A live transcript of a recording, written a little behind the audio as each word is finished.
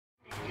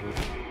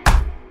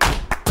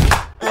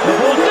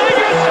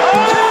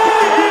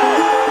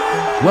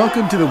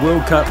Welcome to the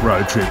World Cup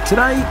road trip.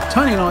 Today,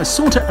 Tony and I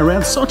saunter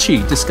around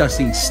Sochi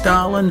discussing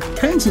Stalin,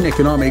 Keynesian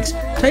economics,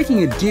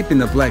 taking a dip in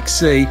the Black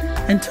Sea,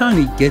 and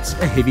Tony gets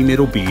a heavy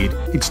metal beard.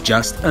 It's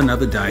just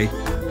another day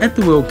at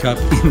the World Cup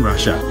in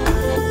Russia.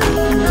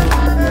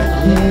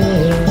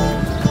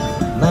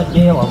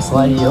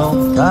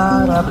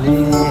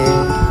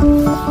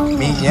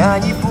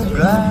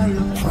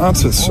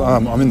 Francis,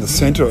 I'm in the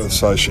centre of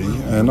Sochi,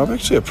 and I've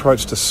actually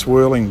approached a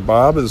swirling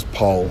barber's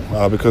pole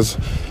because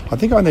I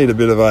think I need a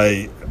bit of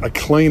a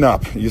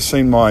clean-up. You've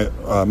seen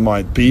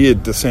my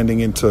beard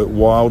descending into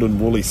wild and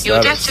woolly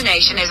status. Your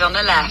destination is on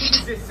the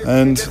left.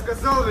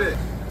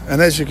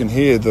 And as you can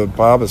hear, the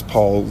barber's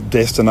pole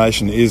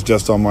destination is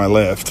just on my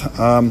left.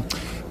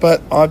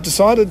 But I've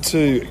decided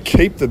to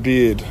keep the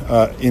beard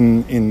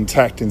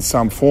intact in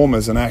some form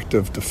as an act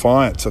of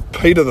defiance of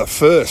Peter I.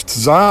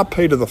 Tsar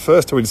Peter I, who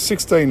in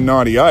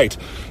 1698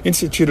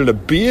 instituted a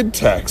beard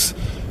tax.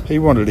 He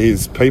wanted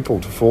his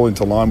people to fall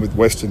into line with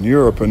Western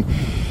Europe and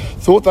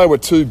thought they were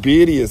too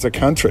beardy as a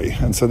country,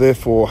 and so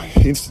therefore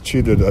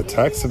instituted a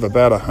tax of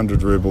about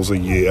 100 rubles a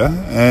year.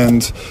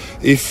 And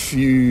if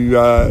you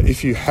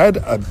had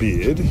a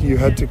beard, you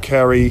had to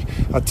carry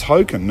a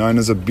token known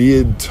as a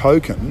beard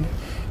token,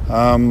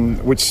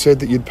 which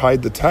said that you'd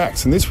paid the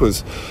tax. And this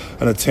was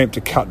an attempt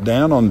to cut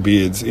down on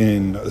beards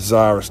in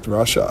Tsarist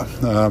Russia.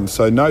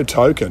 So no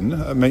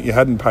token meant you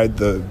hadn't paid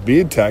the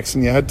beard tax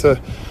and you had to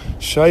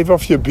shave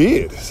off your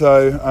beard.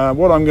 So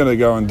what I'm going to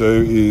go and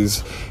do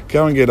is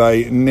go and get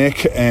a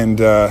neck and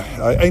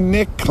a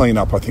neck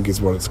clean-up, I think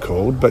is what it's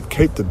called, but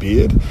keep the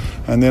beard.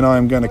 And then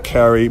I'm going to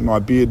carry my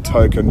beard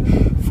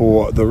token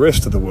for the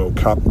rest of the World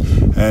Cup,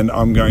 and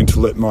I'm going to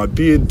let my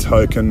beard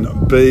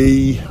token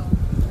be...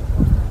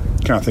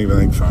 Can't think of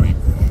anything funny.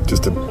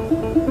 Just a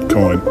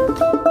coin.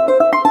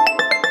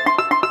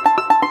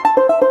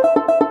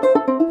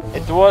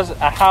 It was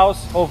a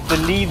house of the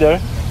leader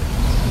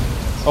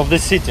of the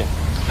city.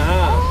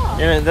 Ah.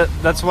 Yeah,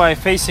 that's why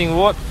facing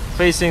what?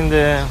 Facing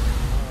the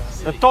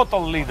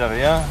total leader,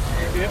 yeah?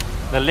 Yep.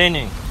 The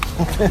Lenin.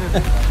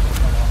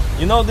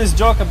 You know this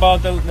joke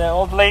about the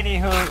old lady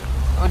who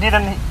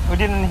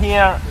didn't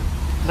hear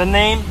the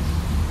name,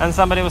 and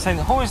somebody was saying,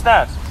 "Who is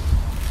that?"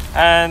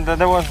 And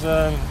there was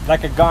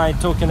like a guy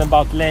talking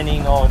about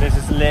Lenin. Oh, this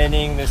is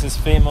Lenin. This is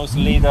famous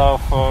leader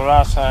of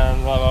Russia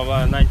and blah blah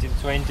blah.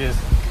 1920s,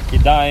 he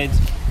died.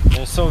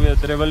 The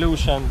Soviet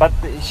Revolution. But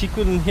she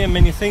couldn't hear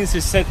many things.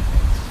 She said,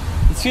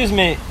 "Excuse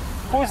me,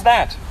 who is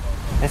that?"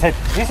 They said,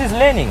 "This is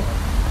Lenin."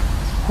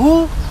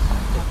 Who?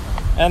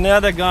 And the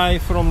other guy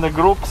from the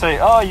group say,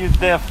 "Oh, you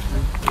deaf,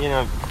 you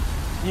know."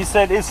 He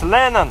said, "It's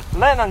Lennon,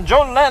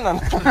 John Lennon."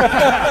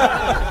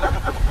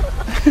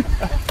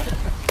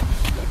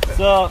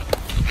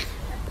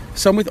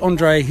 So I'm with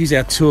Andre, he's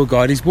our tour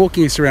guide. He's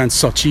walking us around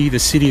Sochi, the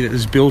city that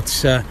was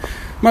built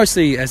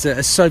mostly as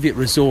a Soviet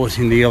resort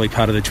in the early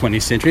part of the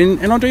 20th century.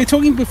 And Andre, you're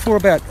talking before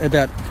about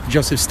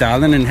Joseph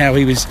Stalin and how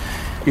he was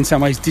in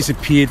some ways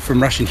disappeared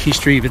from Russian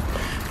history. But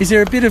is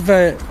there a bit of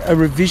a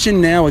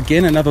revision now,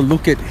 again, another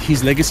look at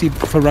his legacy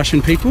for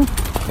Russian people?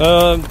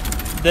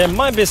 There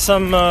might be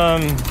some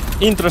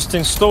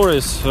interesting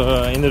stories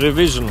in the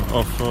revision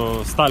of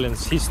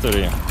Stalin's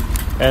history.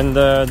 And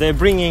they're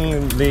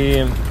bringing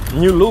the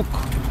new look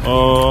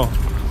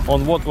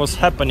on what was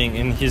happening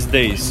in his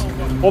days.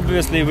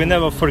 Obviously, we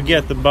never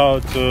forget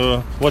about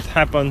what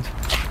happened,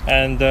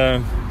 and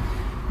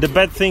the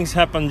bad things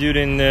happened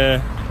during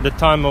the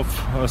time of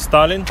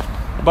Stalin.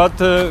 But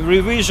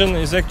revision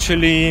is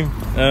actually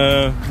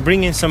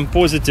bringing some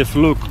positive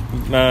look,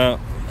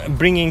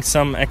 bringing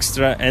some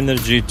extra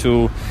energy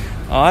to,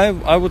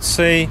 I would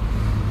say,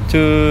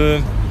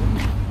 to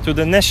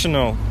the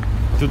national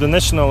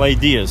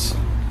ideas.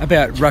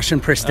 About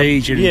Russian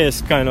prestige.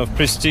 Yes, kind of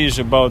prestige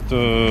about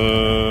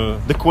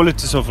the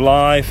qualities of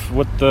life,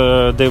 what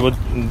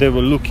they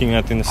were looking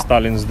at in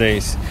Stalin's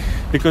days.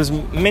 Because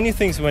many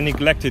things were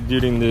neglected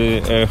during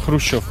the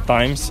Khrushchev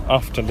times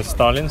after the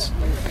Stalins.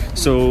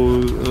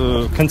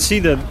 So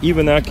considered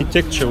even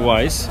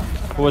architecture-wise,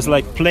 it was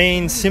like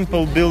plain,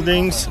 simple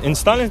buildings. In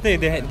Stalin's day,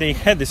 they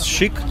had this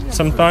chic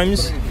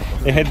sometimes.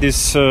 They had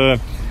this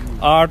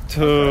art.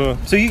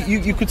 So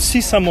you could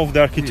see some of the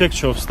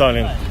architecture of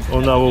Stalin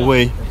on our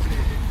way,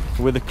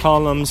 with the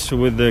columns,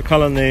 with the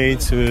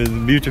colonnades, with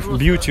the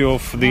beauty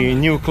of the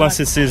new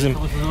classicism.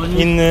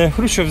 In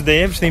Khrushchev's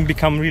day, everything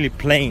became really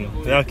plain.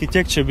 The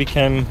architecture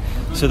became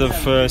sort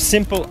of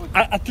simple.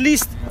 At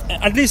least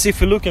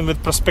if you look in the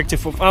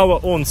perspective of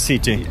our own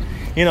city.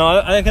 You know,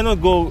 I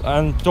cannot go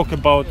and talk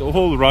about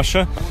whole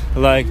Russia,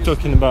 like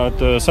talking about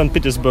St.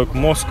 Petersburg,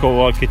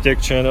 Moscow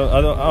architecture.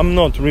 I'm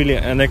not really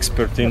an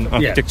expert in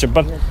architecture,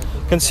 but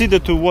consider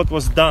to what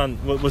was done,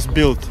 what was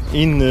built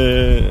in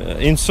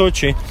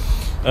Sochi.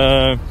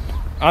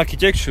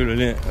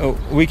 Architecturally,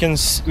 we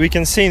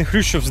can say in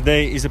Khrushchev's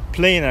day is a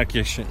plain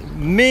architecture.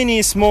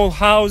 Many small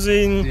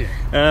housing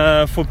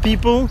for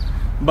people,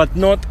 but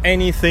not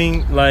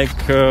anything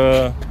like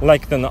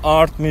an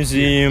art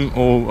museum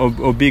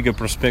or bigger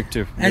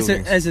perspective. As a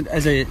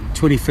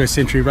 21st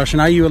century Russian,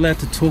 are you allowed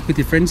to talk with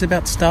your friends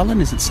about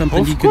Stalin? Is it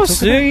something you can talk about? Of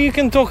course, you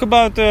can talk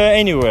about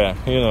anywhere.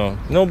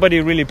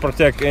 Nobody really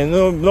protect, and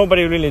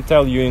nobody really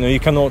tell you. You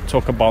cannot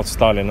talk about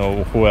Stalin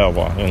or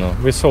whoever.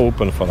 We're so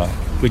open for that.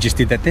 We just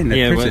did that then.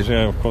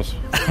 Yeah, of course.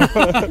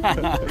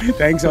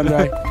 Thanks,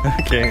 Andre.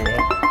 Okay.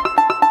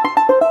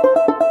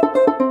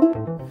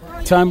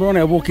 Tom, we're on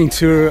our walking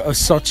tour of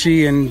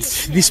Sochi, and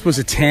this was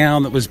a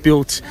town that was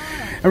built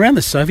around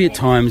the Soviet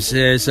times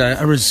as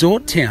a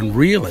resort town,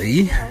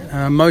 really,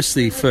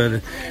 mostly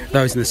for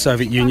those in the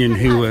Soviet Union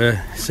who were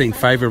seen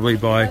favourably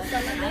by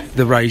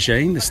the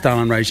regime, the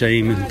Stalin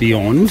regime and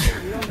beyond.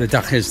 The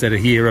Dakhas that are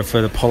here are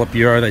for the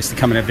Politburo. They used to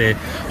come and have their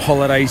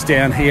holidays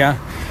down here.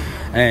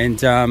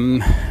 And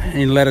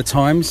in latter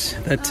times,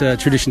 that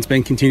tradition's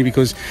been continued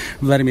because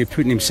Vladimir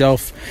Putin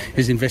himself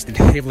has invested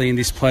heavily in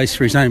this place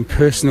for his own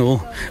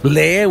personal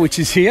lair, which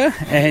is here,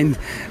 and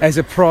as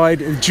a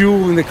pride, a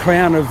jewel in the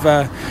crown of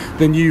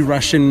the new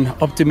Russian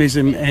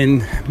optimism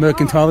and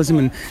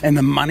mercantilism and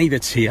the money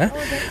that's here.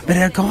 But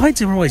our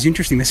guides are always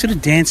interesting. They sort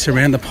of dance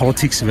around the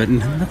politics of it,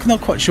 and I'm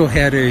not quite sure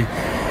how to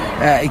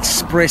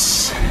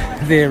express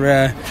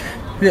their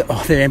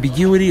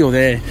ambiguity or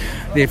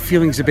their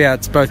feelings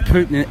about both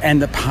Putin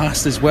and the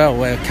past as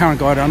well. Our current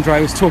guide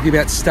Andre was talking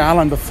about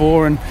Stalin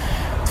before and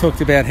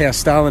talked about how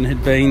Stalin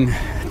had been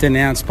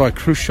denounced by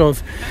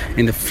Khrushchev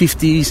in the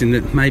 50s, and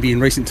that maybe in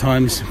recent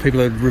times people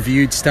had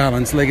reviewed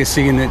Stalin's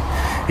legacy and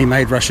that he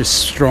made Russia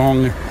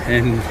strong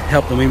and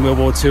helped them win World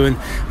War II, and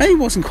maybe it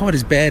wasn't quite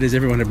as bad as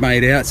everyone had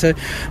made out. So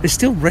they're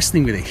still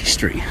wrestling with their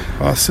history.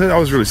 I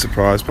was really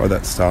surprised by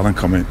that Stalin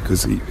comment,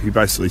 because he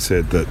basically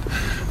said that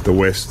the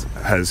West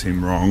has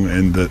him wrong,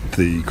 and that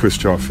the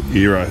Khrushchev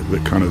era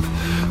that kind of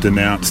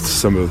denounced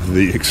some of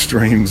the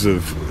extremes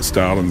of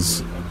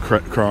Stalin's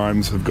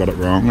crimes have got it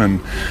wrong. And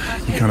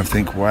you kind of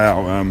think,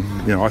 wow,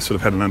 I sort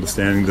of had an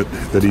understanding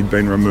that he'd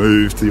been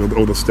removed,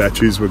 all the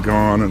statues were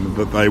gone, and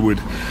that they would,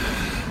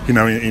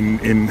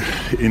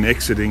 in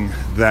exiting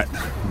that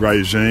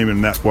regime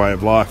and that way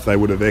of life, they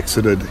would have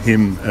exited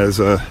him as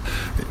a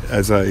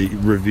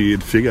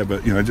revered figure.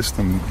 But just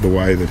on the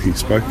way that he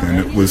spoke then,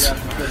 it was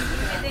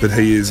that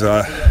he is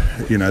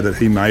that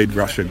he made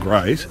Russia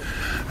great,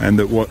 and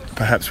that what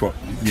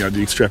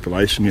the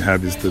extrapolation you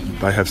have is that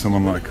they have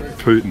someone like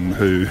Putin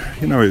who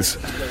is,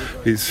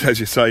 as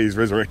you say, he's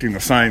resurrecting the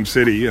same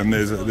city, and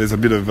there's a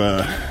bit of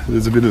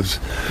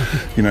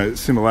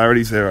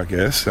similarities there, I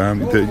guess.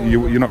 That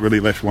you're not really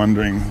left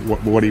wondering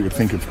what he would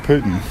think of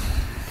Putin.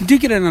 You do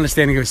get an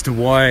understanding as to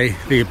why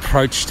the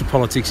approach to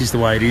politics is the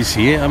way it is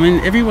here. I mean,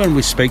 everyone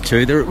we speak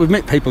to, we've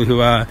met people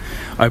who are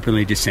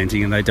openly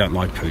dissenting and they don't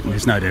like Putin.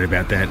 There's no doubt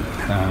about that.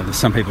 There's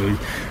some people who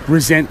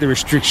resent the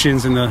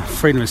restrictions and the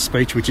freedom of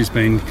speech which has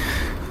been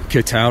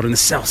curtailed, and the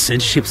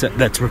self-censorship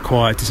that's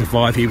required to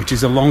survive here, which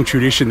is a long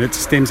tradition that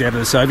stems out of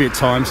the Soviet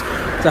times.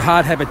 It's a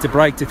hard habit to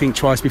break, to think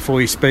twice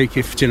before you speak,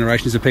 if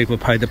generations of people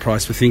have paid the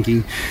price for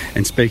thinking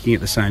and speaking at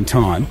the same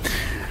time.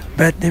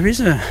 But there is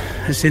a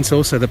sense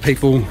also that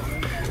people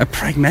are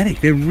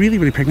pragmatic. They're really,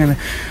 really pragmatic.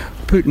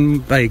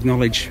 Putin, they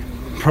acknowledge,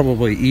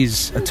 probably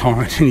is a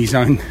tyrant in his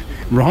own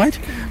right,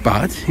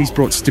 but he's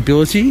brought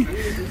stability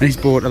and he's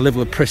brought a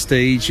level of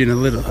prestige and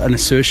an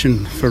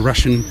assertion for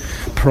Russian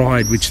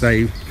pride, which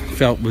they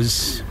felt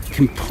was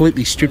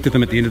completely stripped of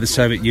them at the end of the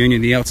Soviet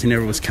Union. The Yeltsin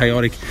era was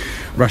chaotic.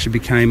 Russia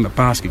became a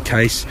basket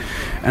case,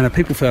 and the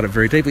people felt it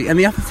very deeply. And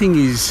the other thing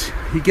is,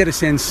 you get a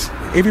sense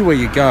everywhere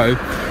you go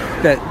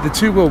that the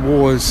two world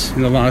wars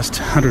in the last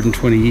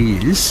 120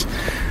 years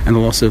and the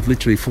loss of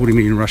literally 40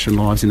 million Russian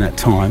lives in that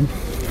time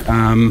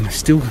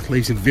still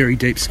leaves a very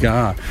deep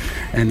scar,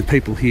 and the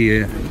people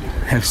here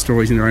have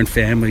stories in their own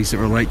families that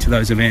relate to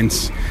those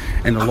events,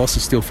 and the loss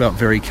is still felt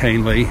very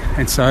keenly.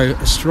 And so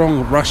a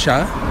strong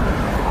Russia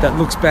that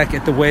looks back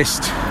at the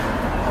West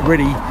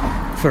ready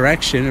for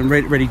action and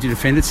ready to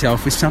defend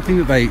itself is something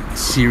that they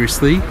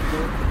seriously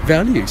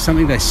value,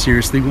 something they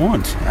seriously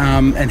want,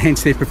 and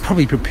hence they're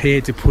probably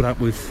prepared to put up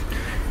with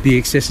the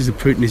excesses of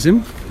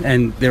Putinism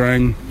and their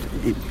own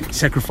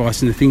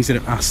sacrifice and the things that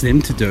it asks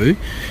them to do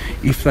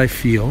if they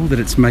feel that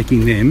it's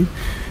making them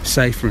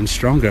safer and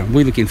stronger.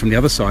 We look in from the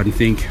other side and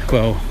think,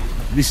 well,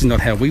 this is not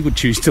how we would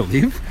choose to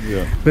live,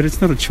 but it's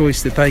not a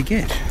choice that they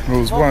get. Well, there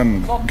was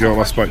one girl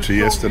I spoke to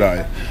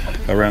yesterday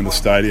around the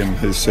stadium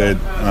who said,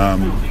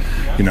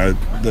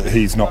 that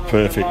he's not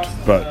perfect,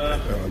 but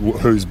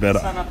who's better?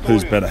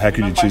 Who's better? How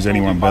could you choose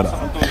anyone better?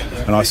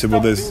 And I said,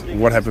 well,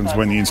 what happens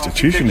when the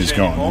institution is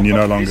gone and you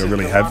no longer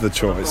really have the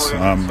choice?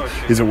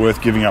 Is it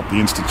worth giving up the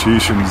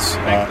institutions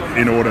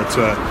in order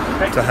to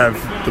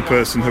have the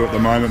person who at the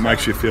moment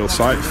makes you feel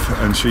safe?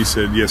 And she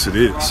said, yes, it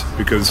is,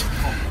 because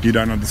you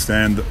don't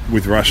understand that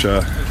with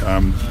Russia,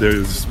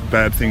 there's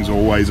bad things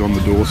always on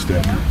the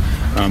doorstep.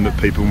 That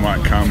people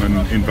might come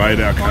and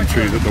invade our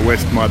country, that the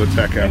West might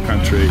attack our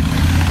country,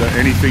 that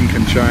anything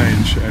can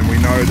change, and we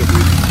know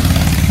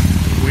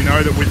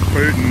that with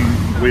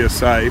Putin we are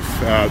safe,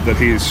 that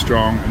he is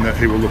strong and that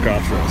he will look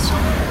after us.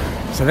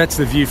 So that's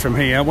the view from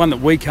here, one that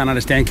we can't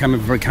understand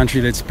coming from a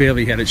country that's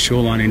barely had its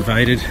shoreline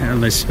invaded,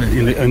 unless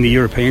in the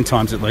European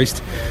times at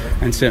least,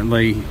 and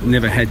certainly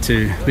never had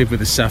to live with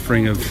the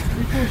suffering of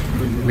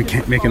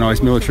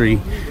mechanised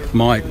military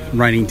might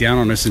raining down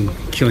on us and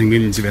killing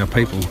millions of our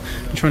people.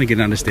 I'm trying to get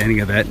an understanding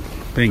of that,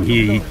 being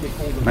here,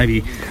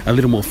 maybe a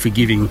little more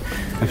forgiving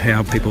of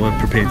how people are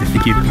prepared to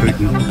forgive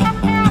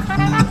Putin.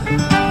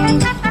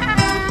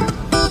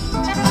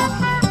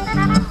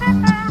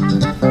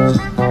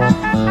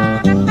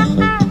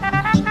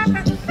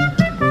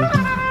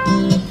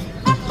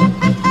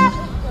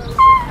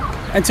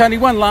 And Tony,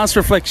 one last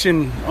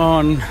reflection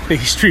on the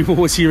history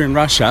wars here in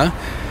Russia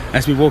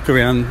as we walk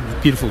around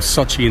beautiful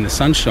Sochi in the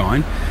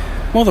sunshine.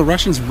 While the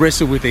Russians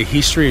wrestle with their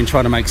history and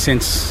try to make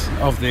sense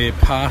of their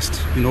past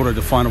in order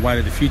to find a way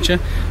to the future,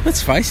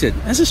 let's face it,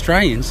 as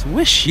Australians,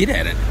 we're shit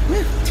at it.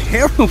 We're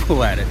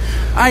terrible at it.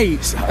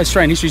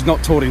 Australian history is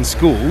not taught in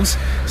schools,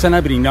 so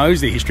nobody knows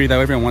their history,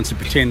 though everyone wants to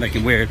pretend they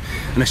can wear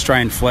an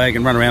Australian flag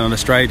and run around on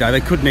Australia Day. They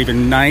couldn't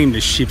even name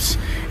the ships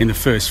in the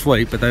First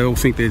Fleet, but they all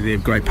think they're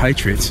great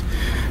patriots.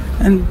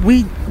 And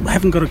we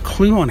haven't got a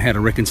clue on how to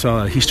reconcile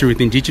our history with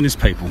Indigenous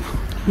people.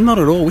 Not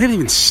at all. We haven't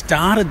even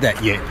started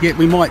that yet. Yet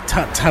we might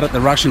tut at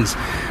the Russians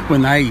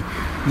when they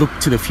look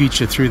to the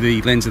future through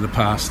the lens of the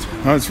past.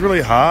 No, it's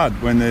really hard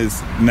when there's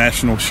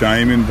national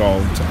shame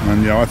involved.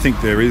 And, I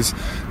think there is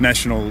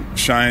national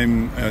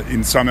shame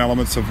in some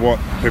elements of what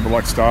people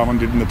like Stalin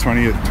did in the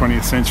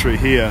 20th century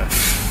here.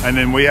 And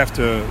then we have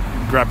to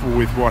grapple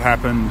with what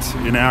happened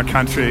in our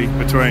country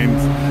between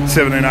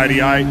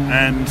 1788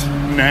 and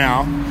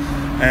now.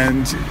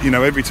 And,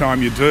 every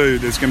time you do,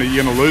 you're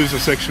going to lose a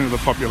section of the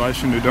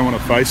population who don't want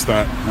to face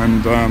that.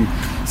 And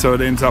so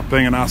it ends up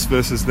being an us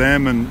versus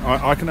them. And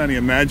I can only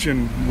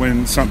imagine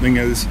when something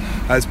as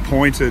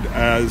pointed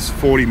as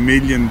 40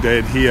 million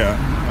dead here,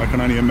 I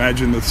can only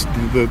imagine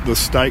the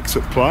stakes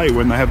at play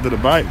when they have the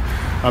debate.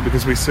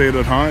 Because we see it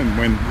at home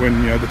when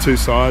the two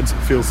sides,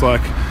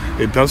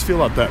 it does feel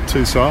like that,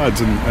 two sides,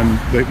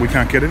 and we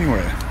can't get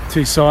anywhere.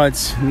 Two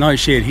sides, no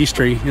shared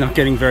history, you're not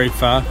getting very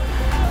far.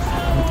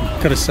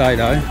 Got to say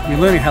though, you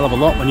learn a hell of a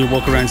lot when you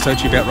walk around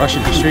Sochi about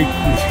Russian history. You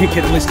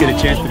at least get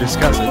a chance to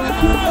discuss it.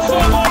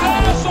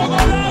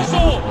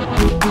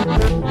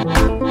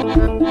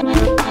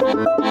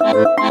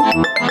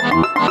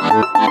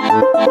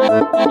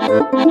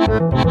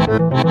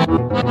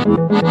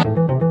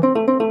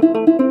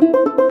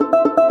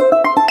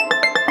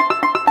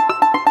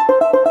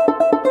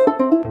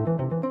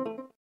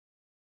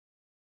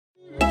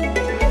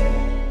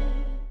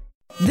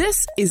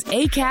 This is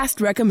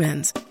Acast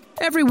Recommends.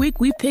 Every week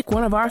we pick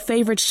one of our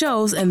favorite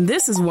shows, and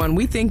this is one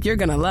we think you're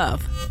gonna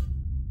love.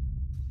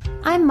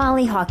 I'm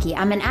Molly Hockey.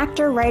 I'm an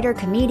actor, writer,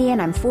 comedian.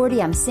 I'm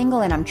 40, I'm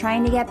single, and I'm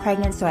trying to get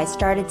pregnant, so I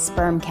started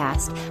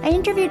Spermcast. I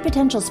interviewed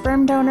potential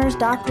sperm donors,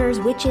 doctors,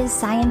 witches,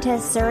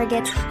 scientists,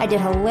 surrogates. I did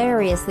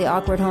hilariously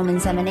awkward home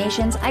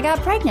inseminations. I got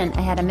pregnant.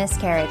 I had a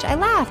miscarriage. I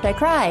laughed. I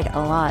cried.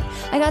 A lot.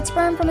 I got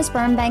sperm from a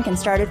sperm bank and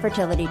started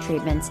fertility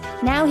treatments.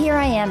 Now here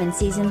I am in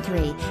season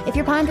 3. If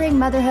you're pondering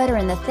motherhood or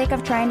in the thick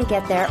of trying to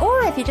get there,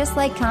 or if you just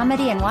like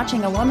comedy and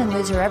watching a woman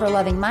lose her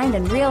ever-loving mind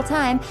in real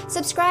time,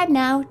 subscribe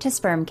now to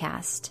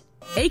Spermcast.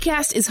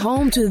 Acast is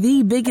home to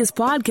the biggest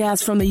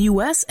podcasts from the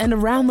U.S. and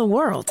around the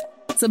world.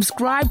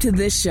 Subscribe to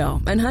this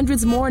show and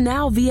hundreds more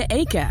now via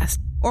Acast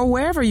or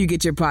wherever you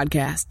get your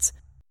podcasts.